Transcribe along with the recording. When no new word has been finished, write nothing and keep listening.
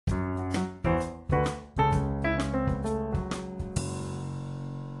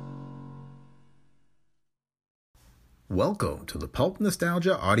Welcome to the Pulp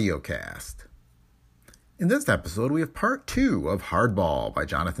Nostalgia Audiocast. In this episode, we have part 2 of Hardball by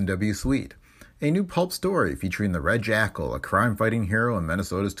Jonathan W. Sweet, a new pulp story featuring the Red Jackal, a crime-fighting hero in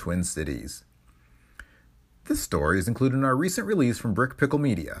Minnesota's Twin Cities. This story is included in our recent release from Brick Pickle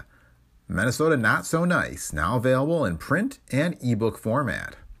Media, Minnesota Not So Nice, now available in print and ebook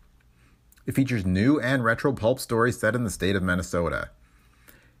format. It features new and retro pulp stories set in the state of Minnesota.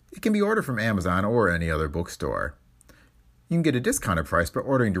 It can be ordered from Amazon or any other bookstore. You can get a discounted price by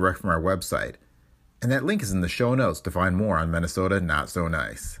ordering direct from our website, and that link is in the show notes to find more on Minnesota Not So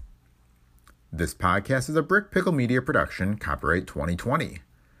Nice. This podcast is a Brick Pickle Media production, copyright 2020.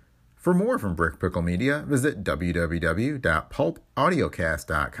 For more from Brick Pickle Media, visit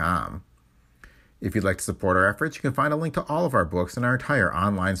www.pulpaudiocast.com. If you'd like to support our efforts, you can find a link to all of our books in our entire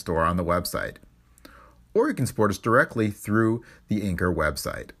online store on the website. Or you can support us directly through the Anchor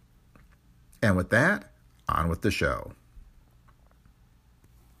website. And with that, on with the show.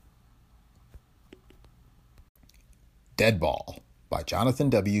 Deadball by Jonathan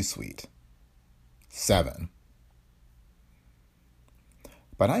W. Sweet. 7.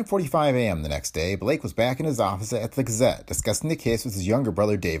 By 9:45 a.m. the next day, Blake was back in his office at the Gazette discussing the case with his younger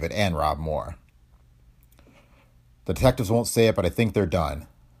brother David and Rob Moore. "The detectives won't say it, but I think they're done,"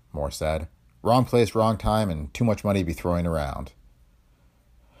 Moore said. "Wrong place, wrong time, and too much money to be throwing around."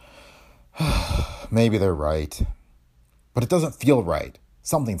 "Maybe they're right. But it doesn't feel right.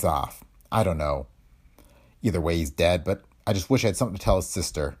 Something's off. I don't know. Either way, he's dead, but I just wish I had something to tell his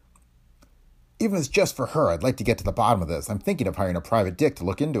sister. Even if it's just for her, I'd like to get to the bottom of this. I'm thinking of hiring a private dick to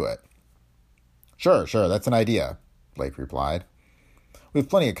look into it." Sure, that's an idea," Blake replied. "We have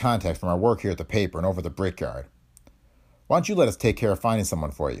plenty of contacts from our work here at the paper and over the brickyard. Why don't you let us take care of finding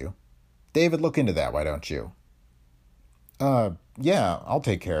someone for you? David, look into that, why don't you?" Yeah, I'll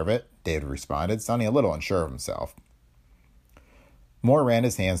take care of it," David responded, sounding a little unsure of himself. Moore ran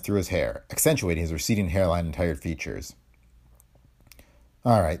his hands through his hair, accentuating his receding hairline and tired features.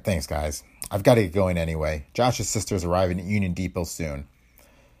 "All right, thanks, guys. I've got to get going anyway. Josh's sister is arriving at Union Depot soon.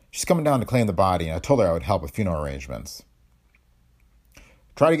 She's coming down to claim the body, and I told her I would help with funeral arrangements."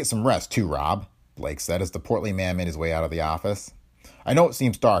 "Try to get some rest, too, Rob," Blake said as the portly man made his way out of the office. "I know it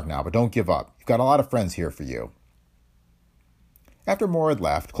seems dark now, but don't give up. You've got a lot of friends here for you." After Moore had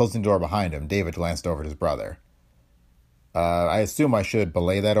left, closing the door behind him, David glanced over at his brother. I assume I should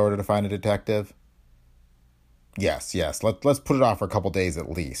belay that order to find a detective?" Yes. Let's put it off for a couple days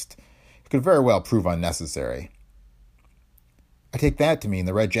at least. It could very well prove unnecessary." "I take that to mean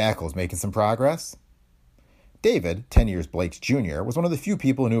the Red Jackal is making some progress?" David, 10 years Blake's junior, was one of the few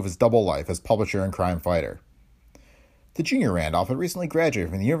people who knew of his double life as publisher and crime fighter. The junior Randolph had recently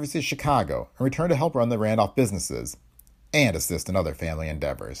graduated from the University of Chicago and returned to help run the Randolph businesses and assist in other family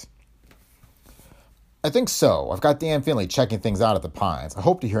endeavors. "I think so. I've got Dan Finley checking things out at the Pines. I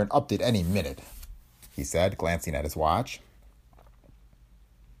hope to hear an update any minute," he said, glancing at his watch.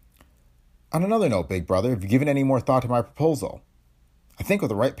 "On another note, big brother, have you given any more thought to my proposal? I think with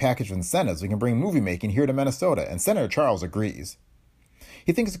the right package of incentives, we can bring movie making here to Minnesota, and Senator Charles agrees.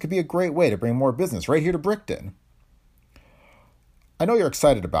 He thinks it could be a great way to bring more business right here to Brickton. I know you're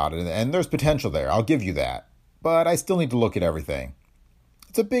excited about it, and there's potential there, I'll give you that, but I still need to look at everything.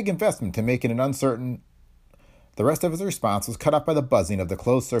 It's a big investment to make in an uncertain..." The rest of his response was cut off by the buzzing of the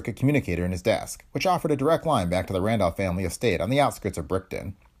closed-circuit communicator in his desk, which offered a direct line back to the Randolph family estate on the outskirts of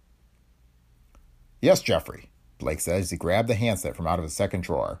Brickton. "Yes, Jeffrey," Blake said as he grabbed the handset from out of his second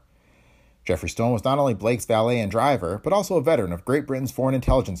drawer. Jeffrey Stone was not only Blake's valet and driver, but also a veteran of Great Britain's Foreign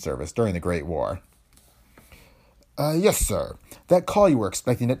Intelligence Service during the Great War. Yes, sir. That call you were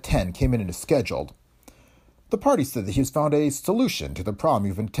expecting at 10 came in and is scheduled. The party said that he has found a solution to the problem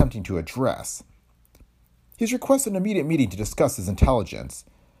you've been attempting to address. He's requested an immediate meeting to discuss his intelligence.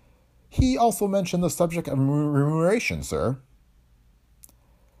 He also mentioned the subject of remuneration, sir."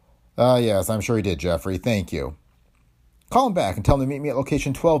 Yes, I'm sure he did, Jeffrey. Thank you. Call him back and tell him to meet me at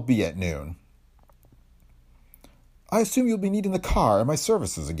location 12B at noon." "I assume you'll be needing the car and my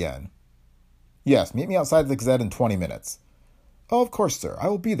services again." "Yes, meet me outside the Gazette in 20 minutes. "Oh, of course, sir. I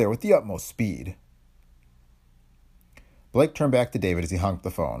will be there with the utmost speed." Blake turned back to David as he hung up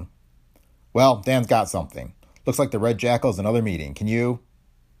the phone. "Well, Dan's got something. Looks like the Red Jackal is another meeting. Can you..."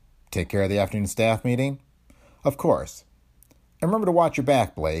 "Take care of the afternoon staff meeting?" "Of course. And remember to watch your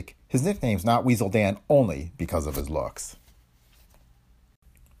back, Blake. His nickname's not Weasel Dan only because of his looks."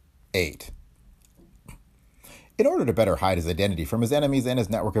 8. In order to better hide his identity from his enemies and his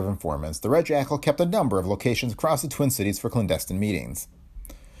network of informants, the Red Jackal kept a number of locations across the Twin Cities for clandestine meetings.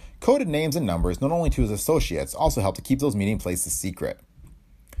 Coded names and numbers, known only to his associates, also helped to keep those meeting places secret.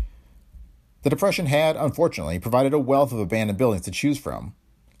 The Depression had, unfortunately, provided a wealth of abandoned buildings to choose from.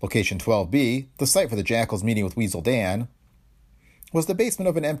 Location 12B, the site for the Jackal's meeting with Weasel Dan, was the basement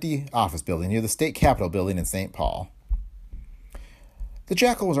of an empty office building near the state capitol building in St. Paul. The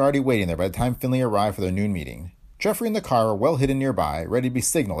Jackal was already waiting there by the time Finley arrived for their noon meeting. Jeffrey and the car were well hidden nearby, ready to be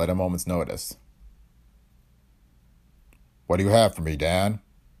signaled at a moment's notice. "What do you have for me, Dan?"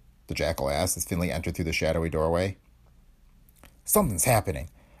 the Jackal asked as Finley entered through the shadowy doorway. "Something's happening.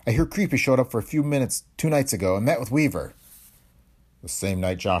 I hear Creepy showed up for a few minutes 2 nights ago and met with Weaver." "The same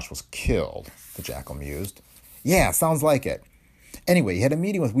night Josh was killed," the Jackal mused. "Yeah, sounds like it. Anyway, he had a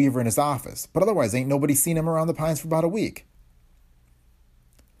meeting with Weaver in his office, but otherwise ain't nobody seen him around the Pines for about a week.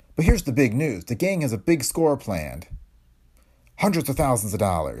 But here's the big news. The gang has a big score planned. Hundreds of thousands of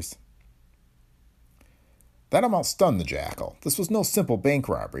dollars." That amount stunned the Jackal. This was no simple bank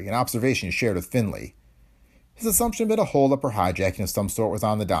robbery, an observation he shared with Finley. His assumption that a hold-up or hijacking of some sort was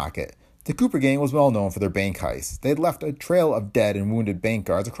on the docket. The Cooper gang was well known for their bank heists. They had left a trail of dead and wounded bank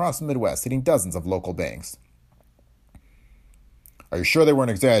guards across the Midwest, hitting dozens of local banks. "Are you sure they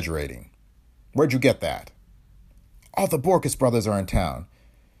weren't exaggerating? Where'd you get that?" "All the Borkus brothers are in town.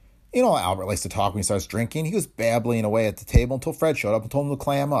 You know Albert likes to talk when he starts drinking. He was babbling away at the table until Fred showed up and told him to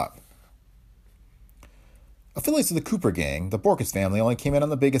clam up." Affiliates of the Cooper gang, the Borkus family only came in on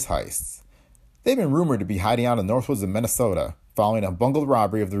the biggest heists. They'd been rumored to be hiding out in the northwoods of Minnesota, following a bungled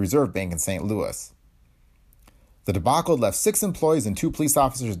robbery of the Reserve Bank in St. Louis. The debacle had left 6 employees and 2 police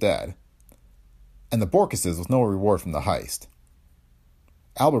officers dead, and the Borkuses with no reward from the heist.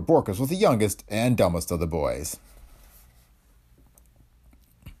 Albert Borkus was the youngest and dumbest of the boys.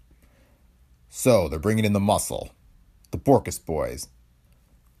 "So, they're bringing in the muscle. The Borkus boys.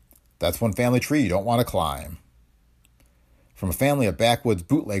 That's one family tree you don't want to climb." From a family of backwoods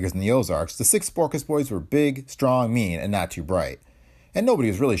bootleggers in the Ozarks, the 6 Borkus boys were big, strong, mean, and not too bright. And nobody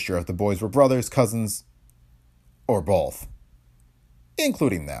was really sure if the boys were brothers, cousins, or both.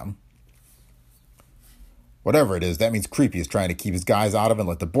 Including them. "Whatever it is, that means Creepy is trying to keep his guys out of it and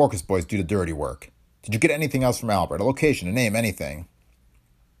let the Borkus boys do the dirty work. Did you get anything else from Albert? A location, a name, anything?"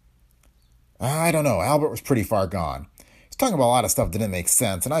 "I don't know. Albert was pretty far gone. He's talking about a lot of stuff that didn't make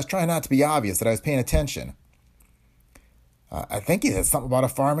sense, and I was trying not to be obvious that I was paying attention. I think he said something about a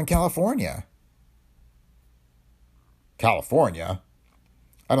farm in California." "California?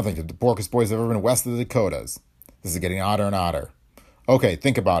 I don't think the Borkus boys have ever been west of the Dakotas. This is getting odder and odder. Okay,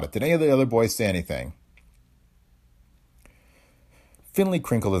 think about it. Did any of the other boys say anything?" Finley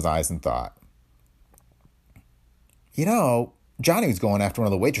crinkled his eyes in thought. "You know, Johnny was going after one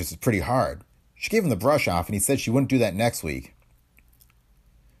of the waitresses pretty hard. She gave him the brush off, and he said she wouldn't do that next week."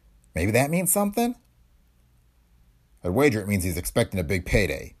 "Maybe that means something?" "I'd wager it means he's expecting a big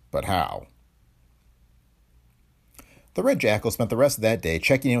payday. But how?" The Red Jackal spent the rest of that day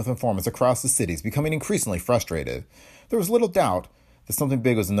checking in with informants across the cities, becoming increasingly frustrated. There was little doubt that something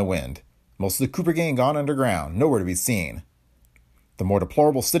big was in the wind. Most of the Cooper gang gone underground, nowhere to be seen. The more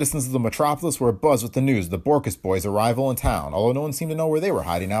deplorable citizens of the metropolis were abuzz with the news of the Borkus boys' arrival in town, although no one seemed to know where they were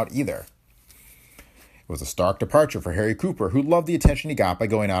hiding out either. It was a stark departure for Harry Cooper, who loved the attention he got by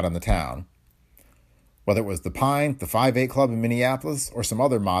going out on the town. Whether it was the Pine, the 5-8 Club in Minneapolis, or some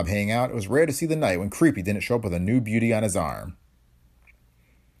other mob hangout, it was rare to see the night when Creepy didn't show up with a new beauty on his arm.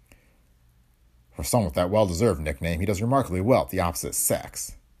 For someone with that well-deserved nickname, he does remarkably well at the opposite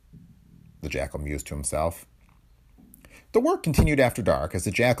sex, the Jackal mused to himself. The work continued after dark as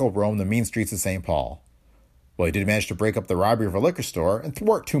the Jackal roamed the mean streets of St. Paul. While he did manage to break up the robbery of a liquor store and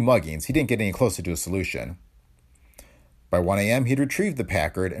thwart 2 muggings, he didn't get any closer to a solution. By 1 a.m., he had retrieved the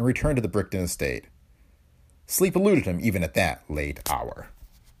Packard and returned to the Brickton estate. Sleep eluded him even at that late hour.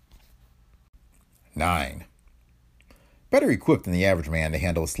 9. Better equipped than the average man to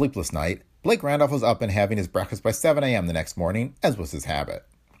handle a sleepless night, Blake Randolph was up and having his breakfast by 7 a.m. the next morning, as was his habit.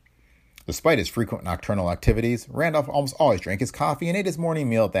 Despite his frequent nocturnal activities, Randolph almost always drank his coffee and ate his morning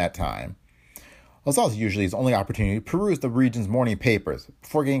meal at that time. It was also usually his only opportunity to peruse the region's morning papers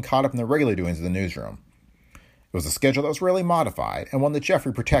before getting caught up in the regular doings of the newsroom. It was a schedule that was rarely modified, and one that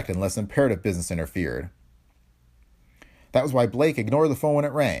Jeffrey protected unless imperative business interfered. That was why Blake ignored the phone when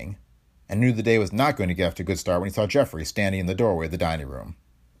it rang, and knew the day was not going to get off to a good start when he saw Jeffrey standing in the doorway of the dining room.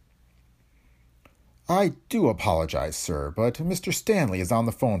 "I do apologize, sir, but Mr. Stanley is on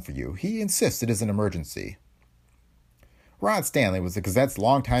the phone for you. He insists it is an emergency." Rod Stanley was the Gazette's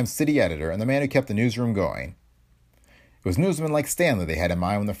longtime city editor and the man who kept the newsroom going. It was newsmen like Stanley they had in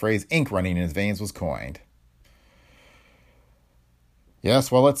mind when the phrase ink running in his veins was coined.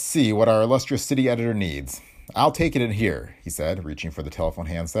 "Yes, well, let's see what our illustrious city editor needs. I'll take it in here," he said, reaching for the telephone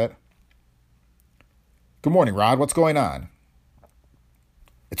handset. "Good morning, Rod. What's going on?"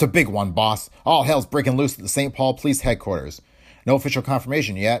 It's a big one, boss. All hell's breaking loose at the St. Paul Police Headquarters. No official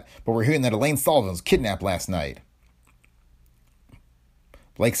confirmation yet, but we're hearing that Elaine Sullivan was kidnapped last night.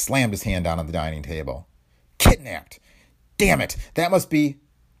 Blake slammed his hand down on the dining table. Kidnapped! Damn it! That must be...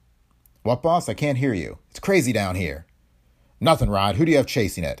 What, boss? I can't hear you. It's crazy down here. Nothing, Rod. Who do you have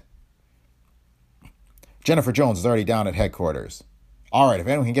chasing it? Jennifer Jones is already down at headquarters. All right, if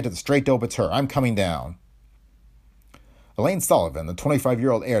anyone can get to the straight dope, it's her. I'm coming down. Elaine Sullivan, the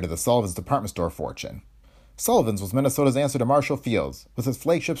 25-year-old heir to the Sullivan's department store fortune. Sullivan's was Minnesota's answer to Marshall Field's, with its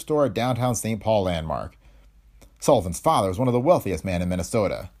flagship store a downtown St. Paul landmark. Sullivan's father was one of the wealthiest men in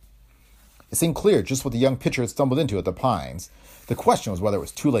Minnesota. It seemed clear just what the young pitcher had stumbled into at the Pines. The question was whether it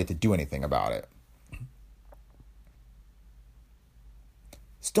was too late to do anything about it.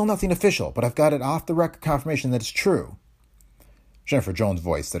 Still nothing official, but I've got it off-the-record confirmation that it's true. Jennifer Jones'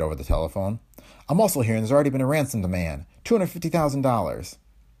 voice said over the telephone. I'm also hearing there's already been a ransom demand, $250,000.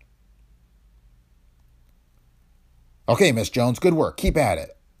 Okay, Miss Jones, good work. Keep at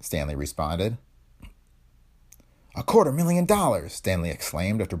it, Stanley responded. $250,000, Stanley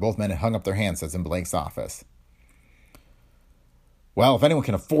exclaimed after both men had hung up their handsets in Blake's office. Well, if anyone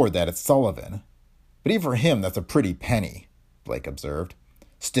can afford that, it's Sullivan. But even for him, that's a pretty penny, Blake observed.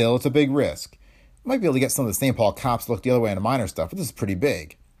 Still, it's a big risk. Might be able to get some of the St. Paul cops to look the other way on the minor stuff, but this is pretty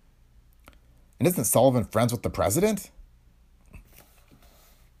big. And isn't Sullivan friends with the president?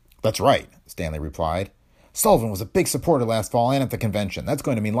 That's right, Stanley replied. Sullivan was a big supporter last fall and at the convention. That's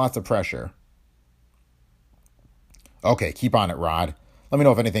going to mean lots of pressure. Okay, keep on it, Rod. Let me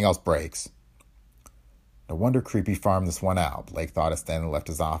know if anything else breaks. No wonder Creepy farmed this one out, Blake thought as Stanley left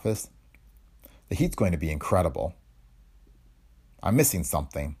his office. The heat's going to be incredible. I'm missing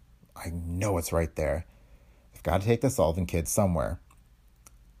something. I know it's right there. I've got to take the Sullivan kids somewhere.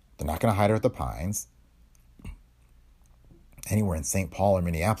 They're not going to hide her at the Pines. Anywhere in St. Paul or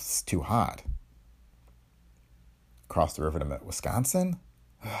Minneapolis is too hot. Across the river to Wisconsin?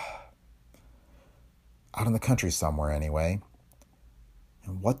 Out in the country somewhere, anyway.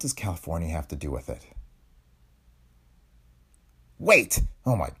 And what does California have to do with it? Wait!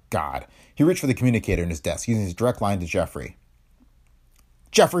 Oh my God. He reached for the communicator in his desk, using his direct line to Jeffrey.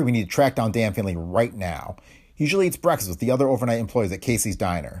 Jeffrey, we need to track down Dan Finley right now. He usually eats breakfast with the other overnight employees at Casey's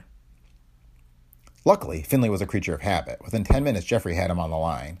Diner. Luckily, Finley was a creature of habit. Within 10 minutes, Jeffrey had him on the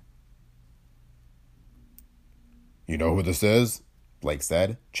line. You know who this is? Blake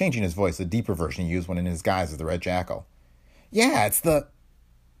said, changing his voice to a deeper version he used when in his guise as the Red Jackal. Yeah, it's the...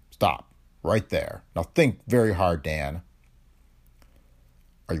 Stop. Right there. Now think very hard, Dan.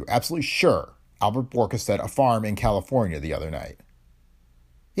 Are you absolutely sure Albert Borkus said a farm in California the other night?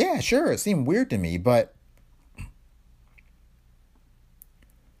 Yeah, sure. It seemed weird to me, but...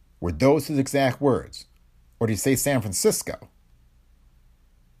 Were those his exact words? Or did he say San Francisco?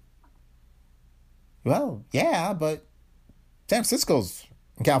 Well, yeah, but San Francisco's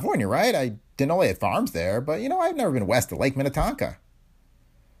in California, right? I didn't know they had farms there, but, I've never been west of Lake Minnetonka.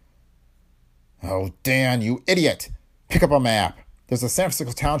 Oh, Dan, you idiot. Pick up a map. There's a San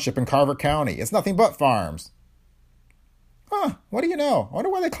Francisco township in Carver County. It's nothing but farms. Huh, what do you know? I wonder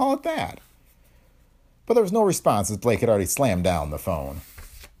why they call it that. But there was no response as Blake had already slammed down the phone.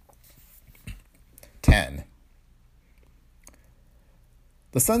 10.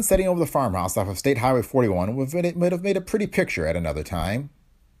 The sun setting over the farmhouse off of State Highway 41 would have made a pretty picture at another time.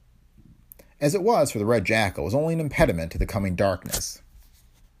 As it was for the Red Jackal, it was only an impediment to the coming darkness.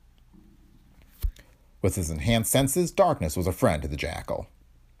 With his enhanced senses, darkness was a friend to the Jackal.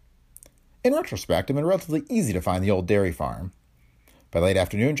 In retrospect, it had been relatively easy to find the old dairy farm. By late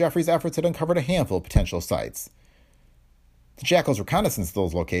afternoon, Jeffrey's efforts had uncovered a handful of potential sites. The Jackal's reconnaissance of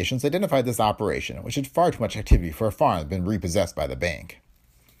those locations identified this operation, which had far too much activity for a farm that had been repossessed by the bank.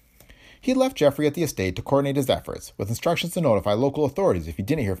 He had left Jeffrey at the estate to coordinate his efforts, with instructions to notify local authorities if he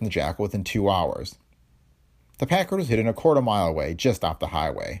didn't hear from the Jackal within 2 hours. The Packard was hidden a quarter-mile away, just off the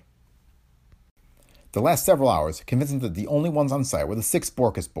highway. The last several hours convinced him that the only ones on site were the 6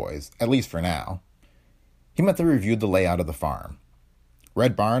 Borkus boys, at least for now. He mentally reviewed the layout of the farm.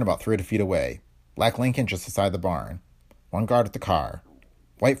 Red barn about 300 feet away, black Lincoln just beside the barn, 1 guard at the car,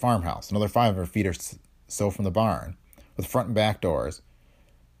 white farmhouse, another 500 feet or so from the barn, with front and back doors,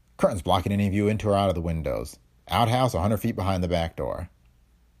 curtains blocking any view into or out of the windows, outhouse 100 feet behind the back door.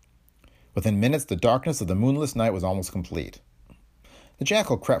 Within minutes, the darkness of the moonless night was almost complete. The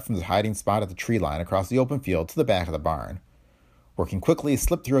Jackal crept from his hiding spot at the tree line across the open field to the back of the barn. Working quickly, he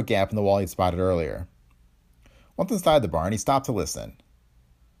slipped through a gap in the wall he had spotted earlier. Once inside the barn, he stopped to listen.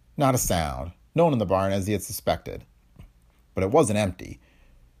 Not a sound, no one in the barn as he had suspected. But it wasn't empty.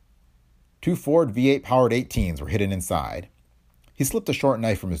 2 Ford V8 powered 18s were hidden inside. He slipped a short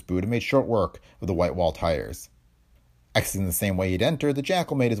knife from his boot and made short work of the white wall tires. Exiting the same way he'd entered, the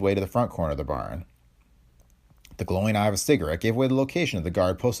Jackal made his way to the front corner of the barn. The glowing eye of a cigarette gave away the location of the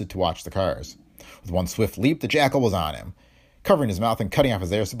guard posted to watch the cars. With one swift leap, the Jackal was on him. Covering his mouth and cutting off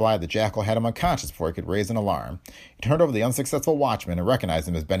his air supply, the Jackal had him unconscious before he could raise an alarm. He turned over the unsuccessful watchman and recognized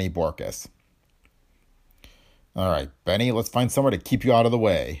him as Benny Borkus. "All right, Benny, let's find somewhere to keep you out of the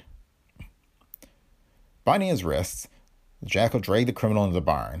way." Binding his wrists, the Jackal dragged the criminal into the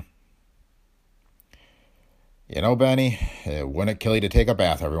barn. "You know, Benny, it wouldn't kill you to take a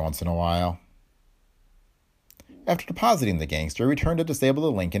bath every once in a while." After depositing the gangster, he returned to disable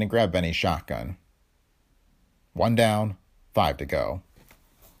the Lincoln and grabbed Benny's shotgun. 1 down, 5 to go.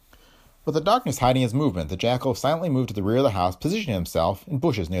 With the darkness hiding his movement, the Jackal silently moved to the rear of the house, positioning himself in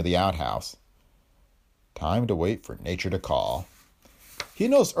bushes near the outhouse. Time to wait for nature to call. He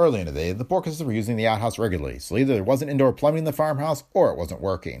noticed early in the day that the Borkuses were using the outhouse regularly, so either there wasn't indoor plumbing in the farmhouse or it wasn't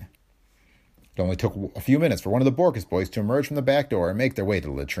working. It only took a few minutes for one of the Borkus boys to emerge from the back door and make their way to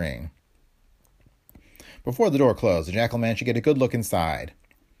the latrine. Before the door closed, the Jackal managed to get a good look inside.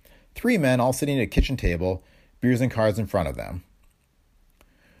 3 men all sitting at a kitchen table, beers and cards in front of them.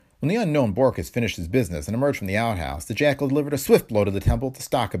 When the unknown Borkus finished his business and emerged from the outhouse, the Jackal delivered a swift blow to the temple with the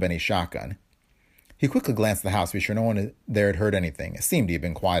stock of Benny's shotgun. He quickly glanced at the house to be sure no one there had heard anything. It seemed he had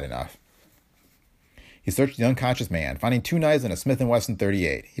been quiet enough. He searched the unconscious man, finding 2 knives and a Smith & Wesson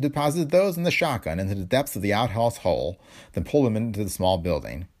 .38. He deposited those and the shotgun into the depths of the outhouse hole, then pulled him into the small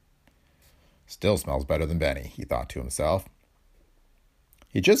building. "Still smells better than Benny," he thought to himself.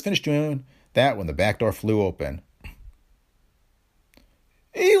 He had just finished doing that when the back door flew open.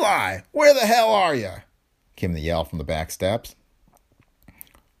 "Eli, where the hell are you?" came the yell from the back steps.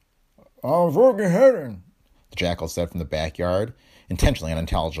 "I'm fucking heading," the Jackal said from the backyard, intentionally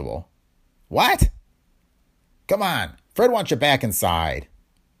unintelligible. "What?" "Come on, Fred wants you back inside,"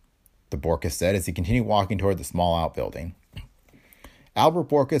 the Borkus said as he continued walking toward the small outbuilding. Albert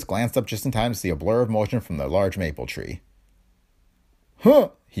Borkus glanced up just in time to see a blur of motion from the large maple tree.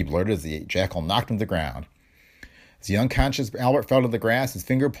 "Huh," he blurted as the Jackal knocked him to the ground. As the unconscious Albert fell to the grass, his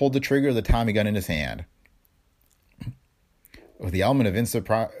finger pulled the trigger of the Tommy gun in his hand. With the element of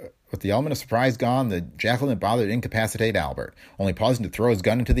surprise gone, the Jackal didn't bother to incapacitate Albert, only pausing to throw his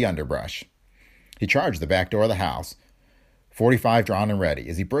gun into the underbrush. He charged the back door of the house, .45 drawn and ready.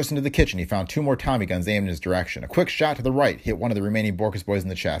 As he burst into the kitchen, he found 2 more Tommy guns aimed in his direction. A quick shot to the right hit one of the remaining Borkus boys in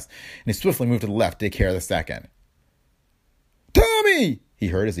the chest, and he swiftly moved to the left to take care of the second. "Tommy!" he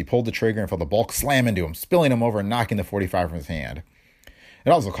heard as he pulled the trigger and felt the bulk slam into him, spilling him over and knocking the .45 from his hand. It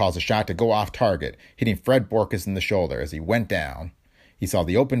also caused the shot to go off target, hitting Fred Borkus in the shoulder. As he went down, he saw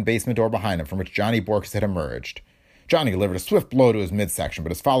the open basement door behind him from which Johnny Borkus had emerged. Johnny delivered a swift blow to his midsection,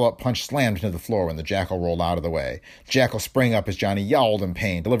 but his follow-up punch slammed into the floor when the Jackal rolled out of the way. The Jackal sprang up as Johnny yowled in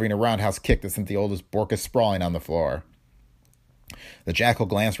pain, delivering a roundhouse kick that sent the oldest Borkus sprawling on the floor. The Jackal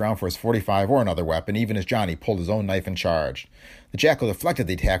glanced around for his .45 or another weapon, even as Johnny pulled his own knife and charged. The Jackal deflected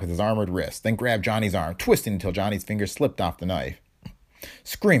the attack with his armored wrist, then grabbed Johnny's arm, twisting until Johnny's fingers slipped off the knife.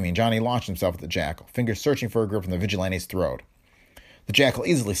 Screaming, Johnny launched himself at the Jackal, fingers searching for a grip on the vigilante's throat. The Jackal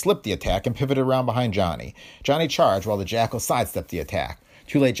easily slipped the attack and pivoted around behind Johnny. Johnny charged while the Jackal sidestepped the attack.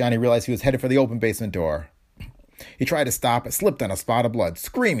 Too late, Johnny realized he was headed for the open basement door. He tried to stop, but slipped on a spot of blood,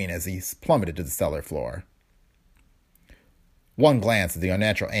 screaming as he plummeted to the cellar floor. One glance at the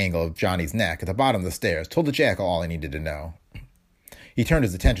unnatural angle of Johnny's neck at the bottom of the stairs told the Jackal all he needed to know. He turned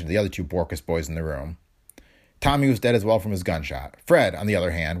his attention to the other 2 Borkus boys in the room. Tommy was dead as well from his gunshot. Fred, on the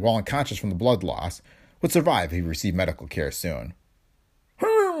other hand, while unconscious from the blood loss, would survive if he received medical care soon.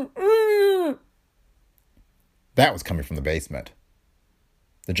 That was coming from the basement.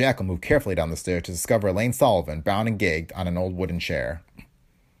 The Jackal moved carefully down the stairs to discover Elaine Sullivan, bound and gagged on an old wooden chair.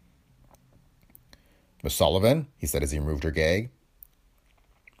 "Miss Sullivan," he said as he removed her gag,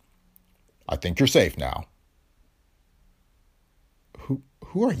 "I think you're safe now."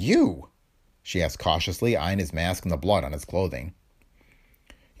 Who are you?" she asked cautiously, eyeing his mask and the blood on his clothing.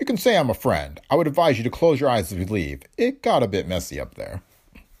 "You can say I'm a friend. I would advise you to close your eyes as we leave. It got a bit messy up there."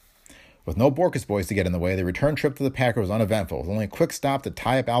 With no Borkus boys to get in the way, the return trip to the Packer was uneventful, with only a quick stop to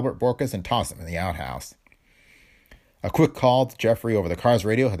tie up Albert Borkus and toss him in the outhouse. A quick call to Jeffrey over the car's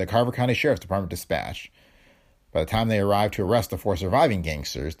radio had the Carver County Sheriff's Department dispatched. By the time they arrived to arrest the 4 surviving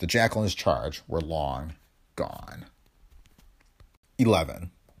gangsters, the Jackal and his charge were long gone.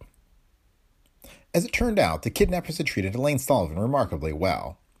 11. As it turned out, the kidnappers had treated Elaine Sullivan remarkably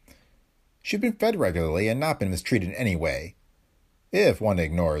well. She had been fed regularly and not been mistreated in any way, if one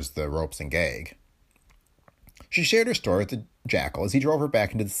ignores the ropes and gag. She shared her story with the Jackal as he drove her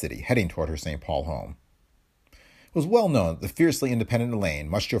back into the city, heading toward her St. Paul home. It was well known that the fiercely independent Elaine,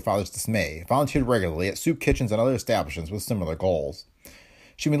 much to her father's dismay, volunteered regularly at soup kitchens and other establishments with similar goals.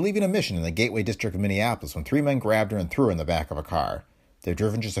 She'd been leaving a mission in the Gateway District of Minneapolis when 3 men grabbed her and threw her in the back of a car. They'd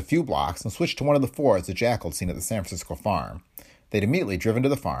driven just a few blocks and switched to one of the Fords the Jackal had seen at the San Francisco farm. They'd immediately driven to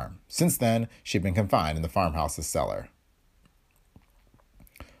the farm. Since then, she'd been confined in the farmhouse's cellar.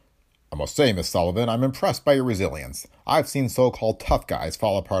 I must say, Miss Sullivan, I'm impressed by your resilience. I've seen so-called tough guys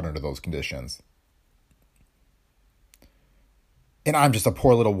fall apart under those conditions. And I'm just a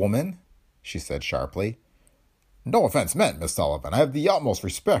poor little woman, she said sharply. No offense meant, Miss Sullivan. I have the utmost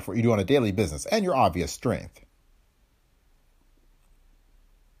respect for what you do on a daily business and your obvious strength.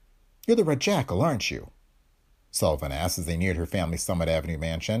 You're the Red Jackal, aren't you? Sullivan asked as they neared her family's Summit Avenue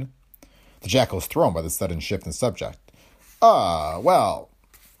mansion. The Jackal was thrown by the sudden shift in subject. Well...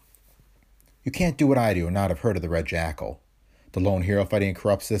 You can't do what I do and not have heard of the Red Jackal. The lone hero fighting a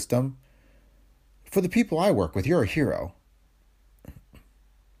corrupt system. For the people I work with, you're a hero.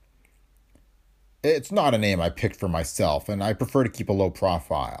 It's not a name I picked for myself, and I prefer to keep a low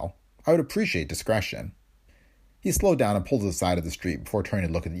profile. I would appreciate discretion. He slowed down and pulled to the side of the street before turning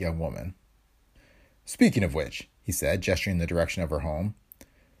to look at the young woman. Speaking of which, he said, gesturing in the direction of her home,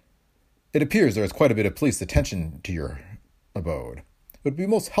 it appears there is quite a bit of police attention to your abode. It would be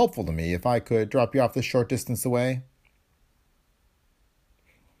most helpful to me if I could drop you off this short distance away.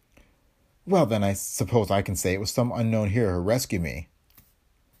 Well, then I suppose I can say it was some unknown hero who rescued me.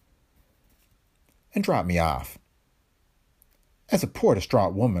 And dropped me off. As a poor,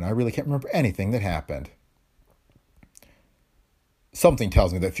 distraught woman, I really can't remember anything that happened. Something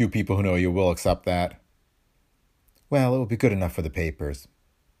tells me that few people who know you will accept that. Well, it will be good enough for the papers.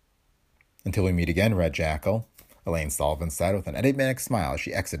 Until we meet again, Red Jackal, Elaine Sullivan said with an enigmatic smile as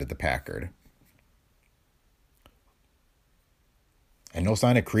she exited the Packard. And no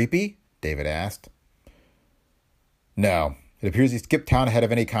sign of Creepy? David asked. No, it appears he skipped town ahead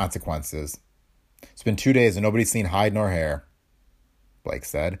of any consequences. It's been 2 days and nobody's seen hide nor hair, Blake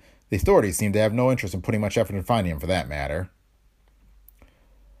said. The authorities seem to have no interest in putting much effort in finding him for that matter.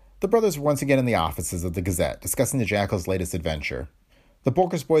 The brothers were once again in the offices of the Gazette, discussing the Jackal's latest adventure. The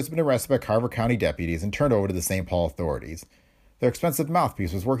Borkus boys had been arrested by Carver County deputies and turned over to the St. Paul authorities. Their expensive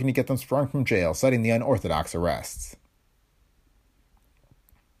mouthpiece was working to get them sprung from jail, citing the unorthodox arrests.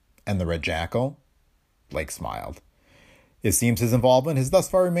 And the Red Jackal? Blake smiled. It seems his involvement has thus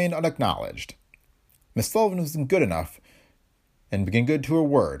far remained unacknowledged. Miss Sullivan was good enough and began good to her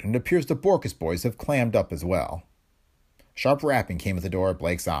word, and it appears the Borkus boys have clammed up as well. Sharp rapping came at the door of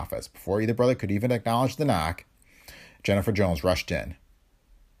Blake's office. Before either brother could even acknowledge the knock, Jennifer Jones rushed in.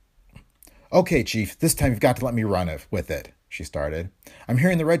 Okay, Chief, this time you've got to let me run with it, she started. I'm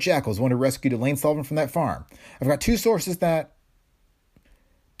hearing the Red Jackal is the one who rescued Elaine Sullivan from that farm. I've got 2 sources that...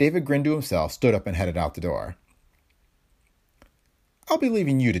 David grinned to himself, stood up, and headed out the door. I'll be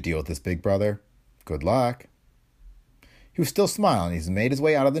leaving you to deal with this, big brother. Good luck. He was still smiling as he made his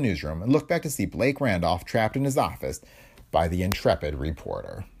way out of the newsroom and looked back to see Blake Randolph trapped in his office by the intrepid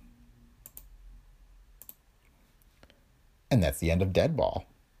reporter. And that's the end of Deadball.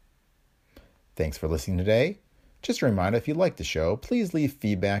 Thanks for listening today. Just a reminder, if you like the show, please leave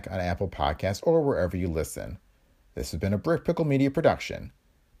feedback on Apple Podcasts or wherever you listen. This has been a Brick Pickle Media production.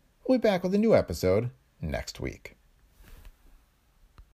 We'll be back with a new episode next week.